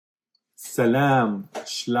Salam,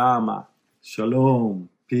 Shlama, Shalom,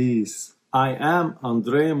 peace. I am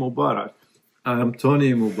Andre Mubarak, I am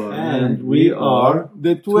Tony Mubarak. and we are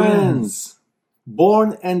the twins.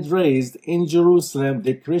 Born and raised in Jerusalem,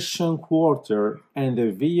 the Christian Quarter, and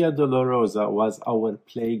the Via Dolorosa was our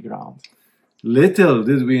playground. Little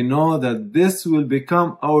did we know that this will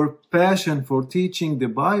become our passion for teaching the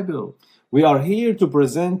Bible. We are here to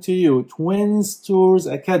present to you Twins Tours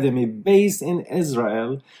Academy based in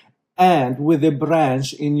Israel and with a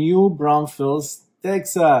branch in New Braunfels,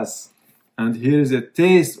 Texas. And here's a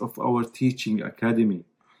taste of our teaching academy.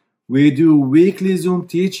 We do weekly Zoom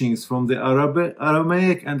teachings from the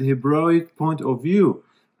Aramaic and Hebraic point of view.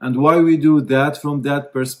 And why we do that from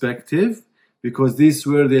that perspective? Because these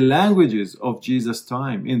were the languages of Jesus'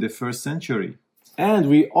 time in the first century. And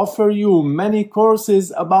we offer you many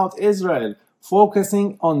courses about Israel,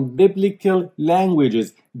 focusing on biblical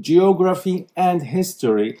languages, geography, and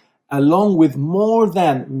history, along with more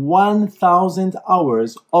than 1,000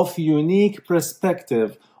 hours of unique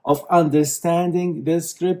perspective of understanding the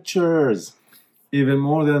scriptures. Even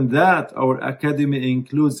more than that, our academy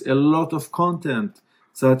includes a lot of content,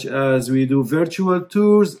 such as we do virtual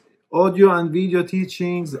tours, audio and video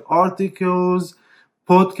teachings, articles,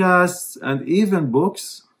 podcasts, and even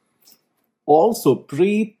books. Also,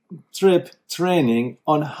 pre-trip training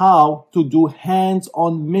on how to do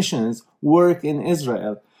hands-on missions work in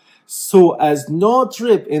Israel, so as no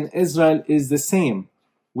trip in Israel is the same.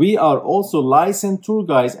 We are also licensed tour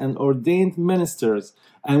guides and ordained ministers,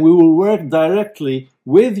 and we will work directly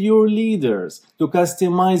with your leaders to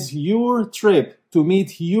customize your trip to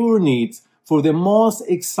meet your needs for the most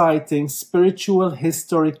exciting spiritual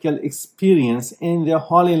historical experience in the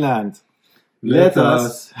Holy Land. Let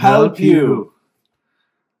us help you.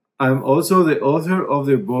 I'm also the author of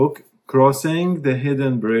the book Crossing the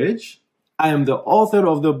Hidden Bridge. I am the author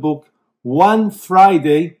of the book One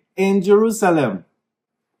Friday in Jerusalem.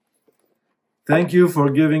 Thank you for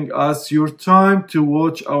giving us your time to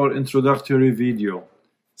watch our introductory video.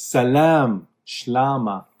 Salam,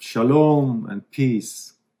 Shlama. Shalom and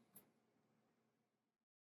peace.